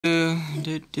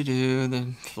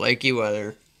The flaky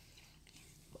weather.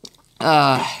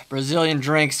 Brazilian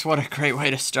drinks. What a great way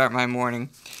to start my morning.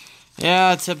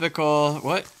 Yeah, typical.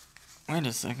 What? Wait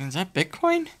a second. Is that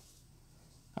Bitcoin?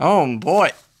 Oh,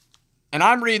 boy. And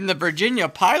I'm reading the Virginia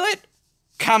Pilot?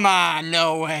 Come on,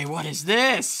 no way. What is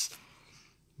this?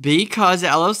 Bcause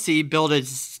LLC built a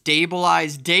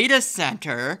stabilized data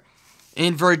center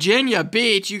in Virginia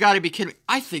Beach. You gotta be kidding me.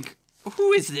 I think,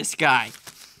 who is this guy?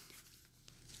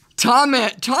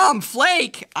 Tom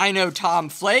Flake. I know Tom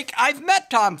Flake. I've met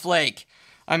Tom Flake.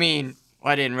 I mean,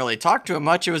 I didn't really talk to him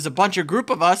much. It was a group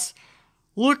of us.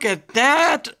 Look at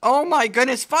that. Oh my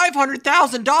goodness.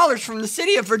 $500,000 from the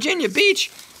city of Virginia Beach.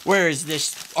 Where is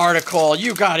this article?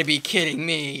 You gotta be kidding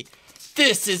me.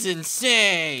 This is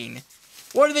insane.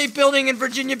 What are they building in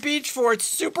Virginia Beach for? It's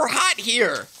super hot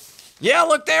here. Yeah,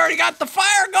 look, they already got the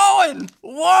fire going.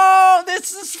 Whoa,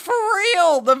 this is for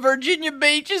real. The Virginia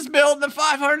Beach is building a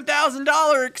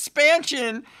 $500,000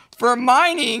 expansion for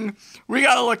mining. We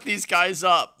gotta look these guys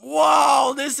up.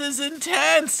 Whoa, this is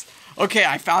intense. Okay,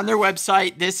 I found their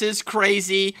website. This is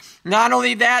crazy. Not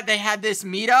only that, they had this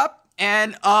meetup.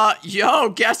 And,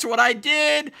 guess what I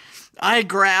did? I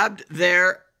grabbed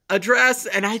their address,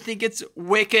 and I think it's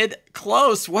wicked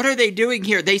close. What are they doing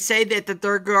here? They say that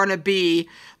they're going to be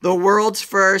the world's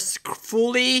first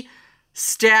fully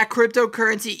stacked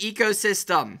cryptocurrency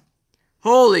ecosystem.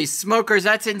 Holy smokers,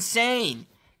 that's insane.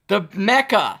 The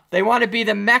Mecca. They want to be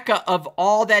the Mecca of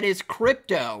all that is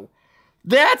crypto.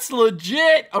 That's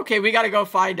legit. Okay, we got to go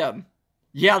find them.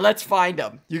 Yeah, let's find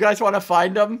them. You guys want to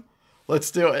find them?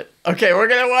 Let's do it. Okay, we're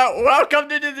going to welcome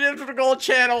to the Digital Gold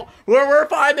channel, where we're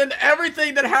finding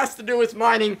everything that has to do with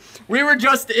mining. We were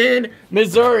just in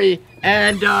Missouri,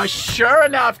 and sure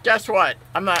enough, guess what?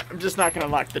 I'm just not going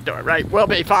to lock the door, right? We'll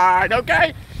be fine,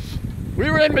 okay? We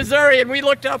were in Missouri, and we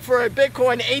looked up for a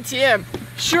Bitcoin ATM.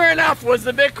 Sure enough, was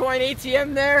the Bitcoin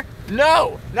ATM there?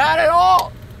 No, not at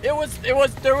all. It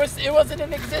wasn't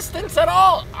in existence at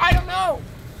all. I don't know.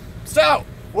 So,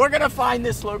 we're gonna find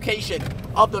this location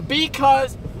of the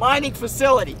Bcause mining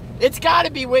facility. It's gotta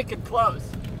be wicked close.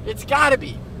 It's gotta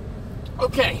be.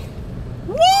 Okay.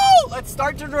 Woo! Let's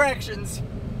start the directions.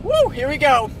 Woo! Here we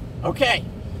go. Okay.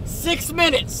 6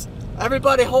 minutes.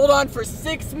 Everybody hold on for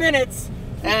 6 minutes.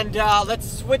 And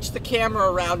let's switch the camera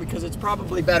around because it's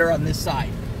probably better on this side.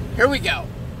 Here we go.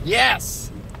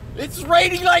 Yes. It's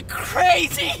raining like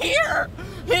crazy here.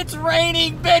 It's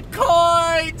raining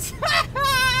Bitcoins.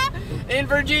 In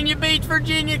Virginia Beach,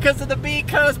 Virginia, because of the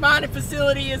Bcause mining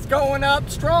facility is going up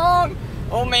strong.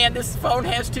 Oh man, this phone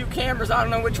has 2 cameras. I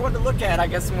don't know which one to look at. I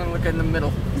guess I'm gonna look in the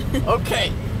middle.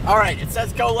 Okay, all right, it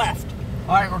says go left.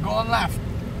 All right, we're going left.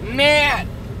 Man,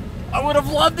 I would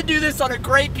have loved to do this on a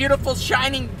great, beautiful,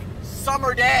 shining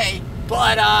summer day,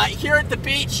 but here at the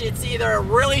beach, it's either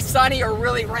really sunny or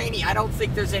really rainy. I don't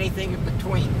think there's anything in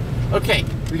between. Okay,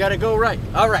 we gotta go right.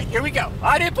 All right, here we go.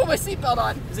 I didn't put my seatbelt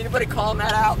on. Is anybody calling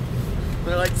that out?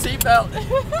 They're like, seatbelt.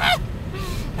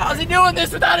 How's he doing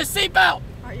this without a seatbelt?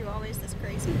 Are you always this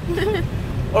crazy?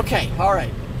 Okay, all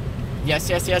right. Yes,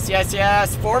 yes, yes, yes,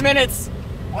 yes. 4 minutes.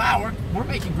 Wow, we're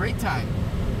making great time.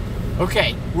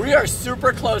 Okay, we are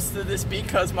super close to this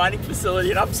Bcause mining facility,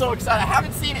 and I'm so excited. I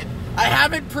haven't seen it. I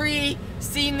haven't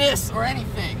seen this or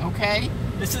anything, okay?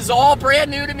 This is all brand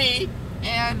new to me,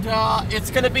 and it's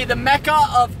going to be the Mecca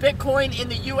of Bitcoin in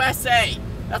the USA.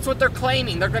 That's what they're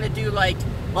claiming. They're going to do like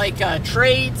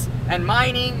trades and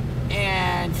mining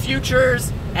and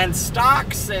futures and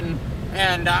stocks and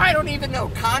I don't even know,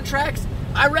 contracts.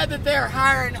 I read that they're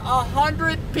hiring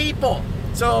 100 people.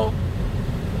 So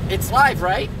it's live,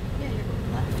 right? Yeah, you're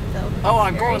going left though. Oh,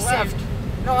 I'm going left.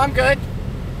 No, I'm good.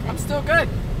 Okay. I'm still good.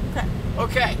 Okay.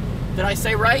 Okay. Did I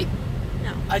say right?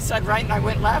 No. I said right and I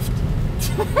went left.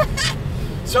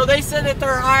 So they said that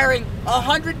they're hiring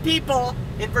 100 people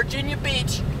in Virginia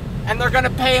Beach, and they're gonna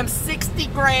pay them 60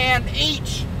 grand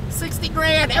each. 60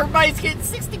 grand, everybody's getting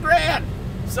 60 grand.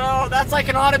 So that's like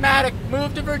an automatic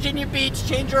move to Virginia Beach,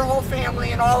 change your whole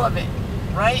family and all of it,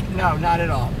 right? No, not at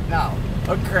all, no.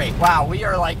 Oh, great, wow, we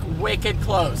are like wicked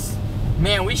close.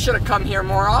 Man, we should have come here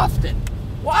more often.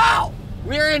 Wow,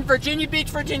 we're in Virginia Beach,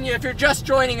 Virginia. If you're just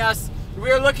joining us,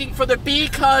 we're looking for the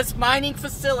Bcause mining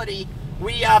facility.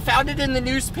 We found it in the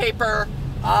newspaper,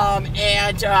 and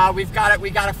we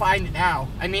gotta find it now.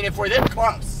 I mean, if we're this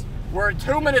close, we're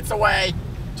 2 minutes away.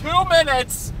 2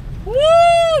 minutes, woo!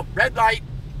 Red light,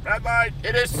 red light.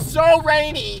 It is so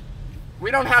rainy. We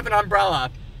don't have an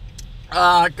umbrella.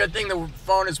 Good thing the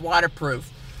phone is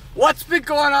waterproof. What's been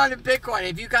going on in Bitcoin?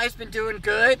 Have you guys been doing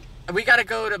good? We gotta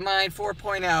go to mine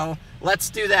 4.0.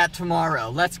 Let's do that tomorrow.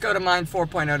 Let's go to Mine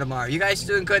 4.0 tomorrow. You guys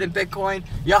doing good in Bitcoin?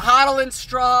 You hodling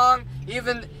strong,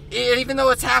 even though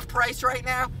it's half price right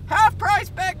now? Half price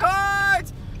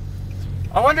Bitcoins!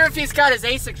 I wonder if he's got his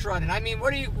ASICs running. I mean,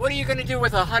 what are you gonna do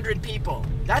with 100 people?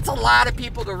 That's a lot of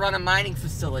people to run a mining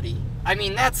facility. I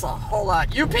mean, that's a whole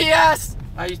lot. UPS!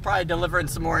 He's probably delivering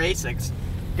some more ASICs.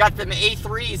 Got them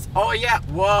A3s. Oh yeah,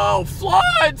 whoa,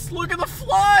 floods! Look at the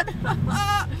flood!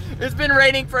 It's been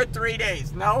raining for 3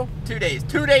 days. No, 2 days.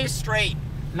 2 days straight.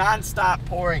 Non-stop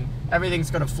pouring.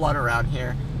 Everything's gonna flood around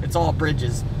here. It's all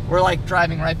bridges. We're like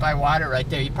driving right by water right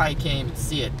there. You probably can't even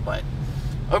see it, but...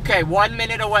 Okay, 1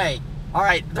 minute away. All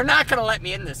right, they're not gonna let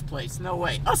me in this place. No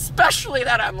way. Especially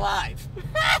that I'm live.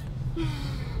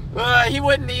 He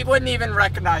wouldn't even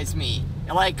recognize me.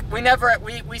 Like,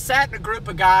 we sat in a group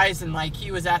of guys, and like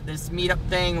he was at this meetup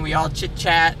thing, and we all chit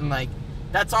chat, and like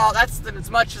that's as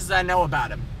much as I know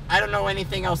about him. I don't know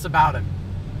anything else about him.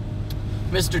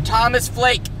 Mr. Thomas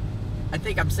Flake, I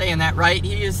think I'm saying that right.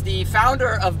 He is the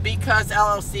founder of Bcause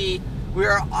LLC. We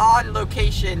are on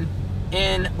location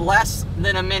in less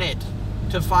than a minute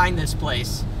to find this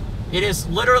place. It is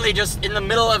literally just in the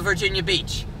middle of Virginia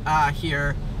Beach,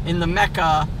 here in the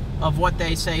Mecca of what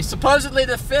they say, supposedly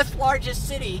the 5th largest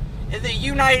city in the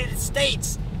United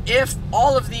States. If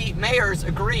all of the mayors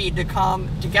agreed to come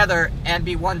together and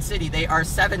be one city. They are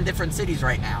 7 different cities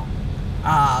right now.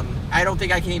 I don't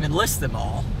think I can even list them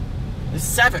all. There's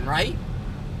 7, right?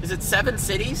 Is it 7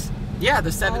 cities? Yeah,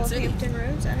 the 7 cities. Hampton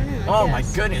Roads? I don't know. Oh my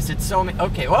goodness, it's so many.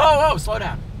 Okay, whoa, slow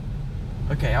down.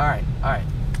 Okay, all right.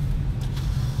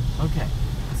 Okay,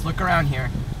 let's look around here.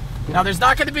 Now, there's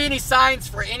not going to be any signs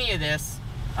for any of this,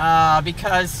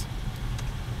 because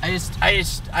I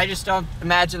just don't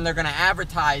imagine they're going to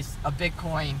advertise a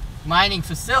Bitcoin mining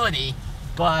facility.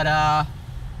 But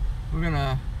we're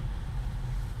gonna.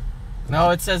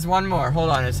 No, it says one more. Hold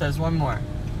on, it says one more.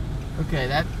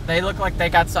 Okay, they look like they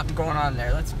got something going on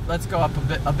there. Let's go up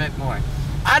a bit more.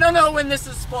 I don't know when this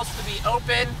is supposed to be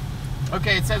open.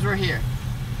 Okay, it says we're here.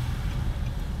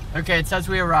 Okay, it says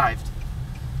we arrived.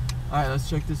 All right, let's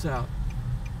check this out.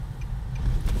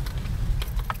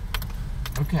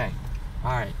 Okay,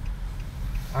 all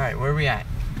right, where are we at?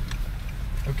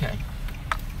 Okay,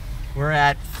 we're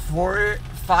at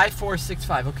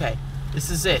 5465. Okay, this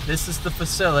is it. This is the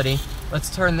facility.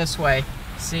 Let's turn this way.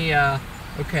 See, okay,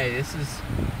 there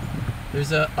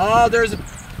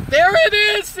it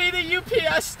is! See the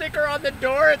UPS sticker on the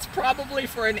door? It's probably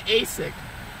for an ASIC.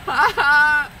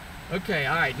 Okay,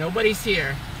 alright, nobody's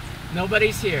here.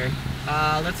 Nobody's here.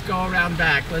 Let's go around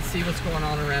back. Let's see what's going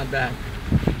on around back.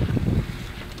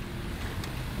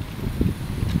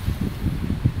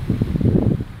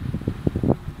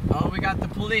 Oh, we got the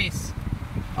police.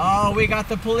 Oh, we got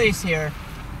the police here.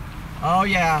 Oh,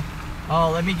 yeah. Oh,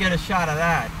 let me get a shot of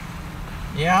that.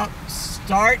 Yep,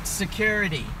 start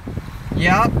security.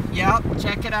 Yep,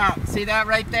 check it out. See that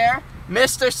right there?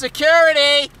 Mr.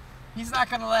 Security! He's not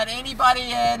gonna let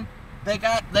anybody in. They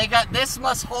got this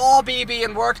must all be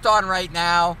being worked on right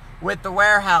now with the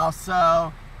warehouse,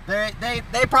 so they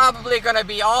probably gonna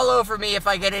be all over me if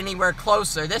I get anywhere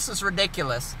closer. This is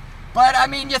ridiculous. But I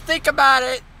mean, you think about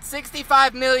it,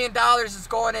 $65 million is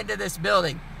going into this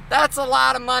building. That's a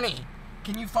lot of money.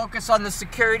 Can you focus on the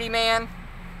security man?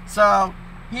 So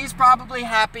he's probably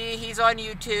happy. He's on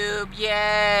YouTube.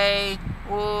 Yay.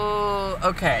 Ooh.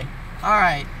 Okay. All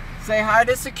right. Say hi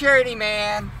to security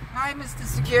man. Hi, Mr.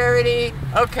 Security.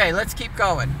 Okay, let's keep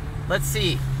going. Let's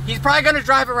see. He's probably going to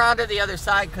drive around to the other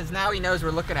side because now he knows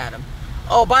we're looking at him.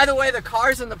 Oh, by the way, the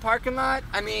cars in the parking lot,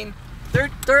 I mean,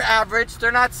 they're average.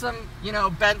 They're not some, you know,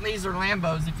 Bentleys or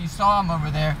Lambos. If you saw them over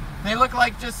there, they look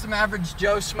like just some average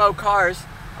Joe Schmo cars.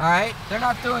 All right? They're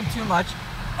not doing too much.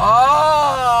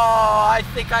 Oh, I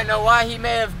think I know why he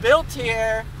may have built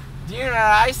here. Do you know what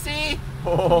I see?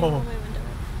 Oh.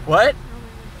 What?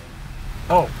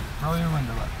 Oh, roll your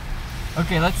window up.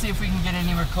 Okay, let's see if we can get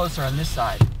anywhere closer on this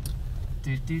side.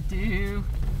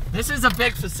 This is a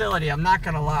big facility, I'm not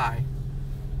gonna lie.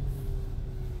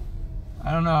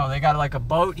 I don't know, they got like a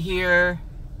boat here.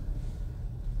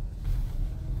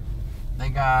 They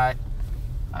got,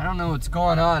 I don't know what's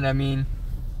going on. I mean,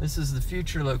 this is the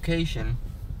future location.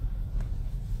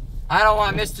 I don't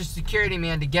want Mr. Security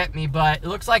Man to get me, but it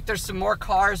looks like there's some more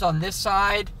cars on this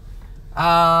side.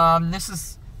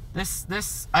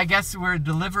 This I guess where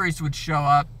deliveries would show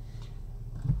up.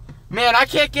 Man, I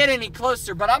can't get any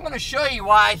closer, but I'm gonna show you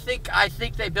why I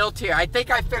think they built here. I think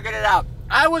I figured it out.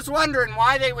 I was wondering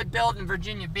why they would build in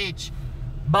Virginia Beach,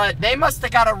 but they must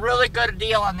have got a really good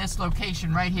deal on this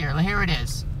location right here. Here it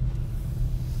is.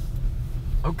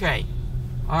 Okay.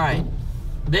 All right.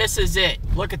 This is it.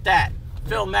 Look at that.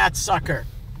 film that sucker.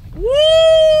 Woo!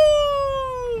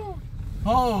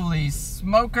 Holy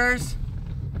smokers.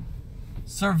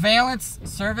 Surveillance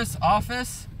service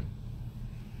office.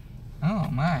 Oh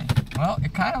my. Well,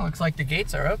 it kind of looks like the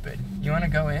gates are open. You want to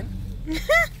go in?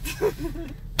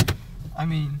 I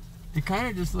mean, it kind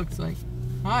of just looks like,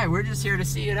 hi, we're just here to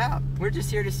see it out. We're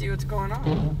just here to see what's going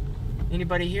on.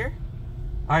 Anybody here?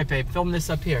 All right, babe, film this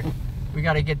up here. We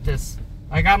got to get this.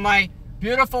 I got my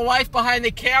beautiful wife behind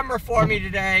the camera for me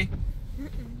today.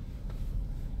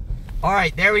 All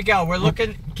right, there we go. We're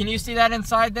looking. Can you see that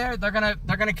inside there? They're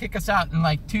gonna kick us out in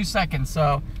like 2 seconds,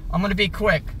 so I'm gonna be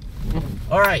quick.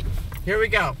 All right, here we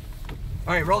go.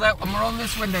 All right, roll that. I'm rolling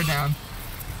this window down.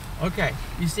 Okay,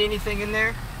 you see anything in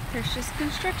there? There's just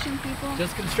construction people.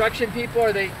 Just construction people?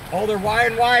 Are they? Oh, they're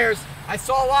wiring wires. I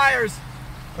saw wires.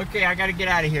 Okay, I gotta get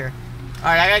out of here. All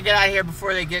right, I gotta get out of here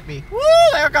before they get me. Woo!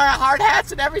 They're got hard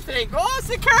hats and everything. Oh,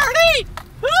 security!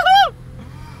 Woohoo!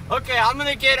 Okay, I'm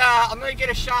gonna get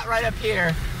a shot right up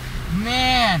here.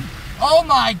 Man, oh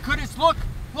my goodness! Look,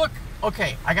 look.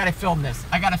 Okay, I gotta film this.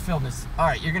 I gotta film this. All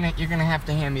right, you're gonna have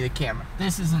to hand me the camera.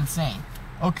 This is insane.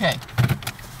 Okay.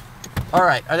 All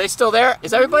right, are they still there?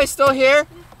 Is everybody still here?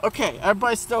 Okay,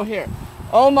 everybody's still here.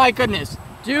 Oh my goodness!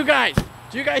 Do you guys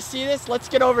see this? Let's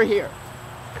get over here.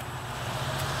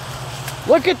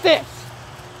 Look at this.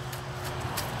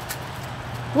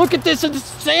 Look at this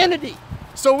insanity.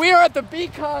 So we are at the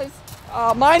Bcause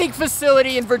mining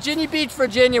facility in Virginia Beach,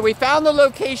 Virginia. We found the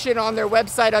location on their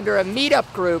website under a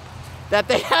meetup group that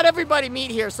they had everybody meet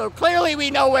here. So clearly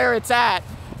we know where it's at.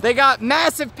 They got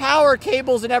massive power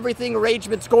cables and everything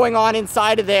arrangements going on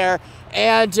inside of there.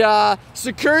 And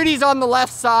security's on the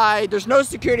left side. There's no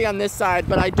security on this side,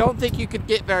 but I don't think you could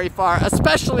get very far,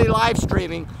 especially live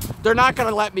streaming. They're not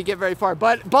gonna let me get very far.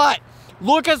 But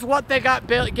look at what they got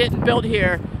getting built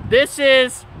here. This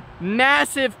is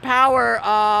massive power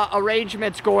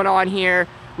arrangements going on here.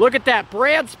 Look at that,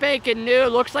 brand spanking new.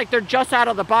 Looks like they're just out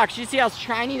of the box. You see how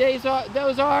shiny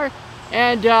those are?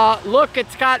 And look,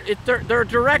 they're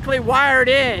directly wired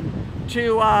in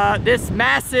to this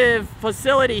massive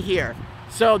facility here.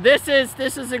 So this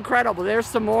is incredible. There's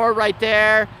some more right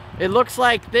there. It looks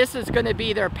like this is going to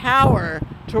be their power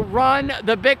to run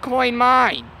the Bitcoin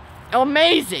mine.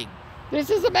 Amazing. This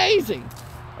is amazing.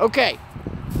 Okay.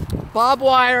 Bob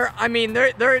wire, I mean,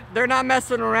 they're not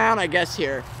messing around, I guess,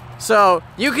 here. So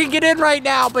you can get in right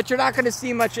now, but you're not gonna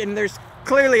see much, and there's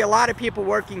clearly a lot of people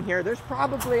working here. There's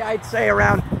probably, I'd say,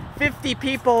 around 50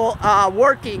 people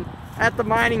working at the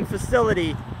mining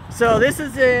facility. So this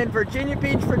is in Virginia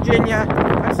Beach, Virginia.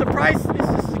 I'm surprised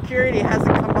Mr. Security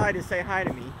hasn't come by to say hi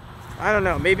to me. I don't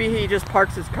know, maybe he just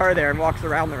parks his car there and walks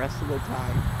around the rest of the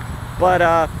time.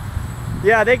 But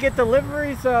yeah, they get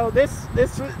delivery, so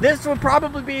this would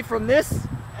probably be from this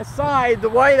side, the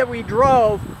way that we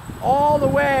drove, all the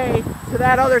way to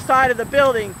that other side of the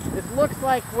building. This looks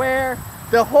like where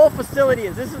the whole facility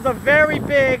is. This is a very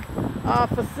big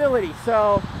facility,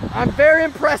 so I'm very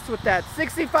impressed with that.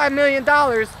 $65 million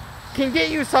can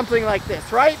get you something like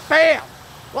this, right? Bam!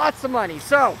 Lots of money.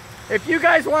 So, if you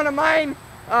guys want to mine,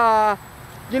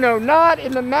 you know, not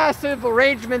in the massive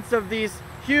arrangements of these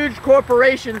huge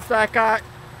corporations that got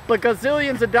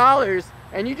gazillions of dollars,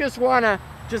 and you just want to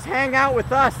just hang out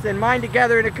with us and mine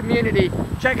together in a community,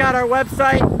 check out our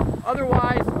website.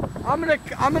 Otherwise, I'm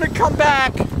gonna come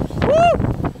back.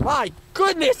 Woo! My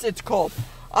goodness, it's cold.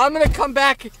 I'm gonna come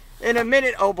back in a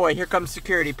minute. Oh boy, here comes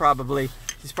security probably.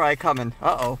 He's probably coming.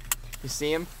 Uh-oh. You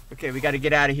see him? Okay, we got to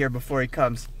get out of here before he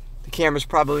comes. The camera's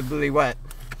probably wet.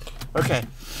 Okay.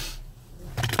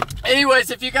 Anyways,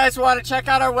 if you guys want to check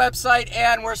out our website,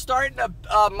 and we're starting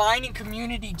a mining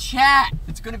community chat.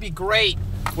 It's going to be great,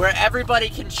 where everybody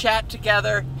can chat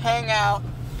together, hang out,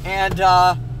 and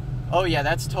oh yeah,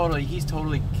 he's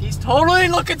totally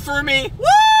looking for me.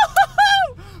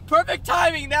 Woo! Perfect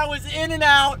timing. That was in and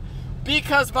out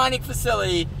Bcause mining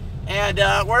facility, and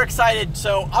we're excited.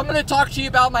 So I'm going to talk to you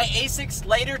about my ASICs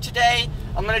later today.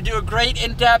 I'm going to do a great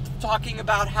in-depth talking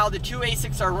about how the two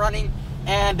ASICs are running.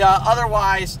 And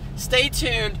otherwise, stay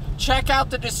tuned. Check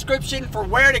out the description for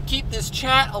where to keep this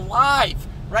chat alive.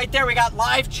 Right there, we got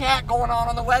live chat going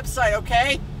on the website,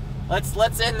 okay?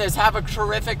 Let's end this. Have a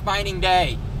terrific mining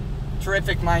day.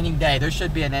 Terrific mining day. There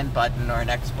should be an end button or an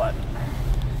X button.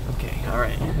 Okay, all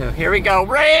right. Here we go.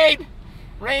 Rain!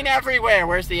 Rain everywhere.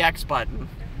 Where's the X button?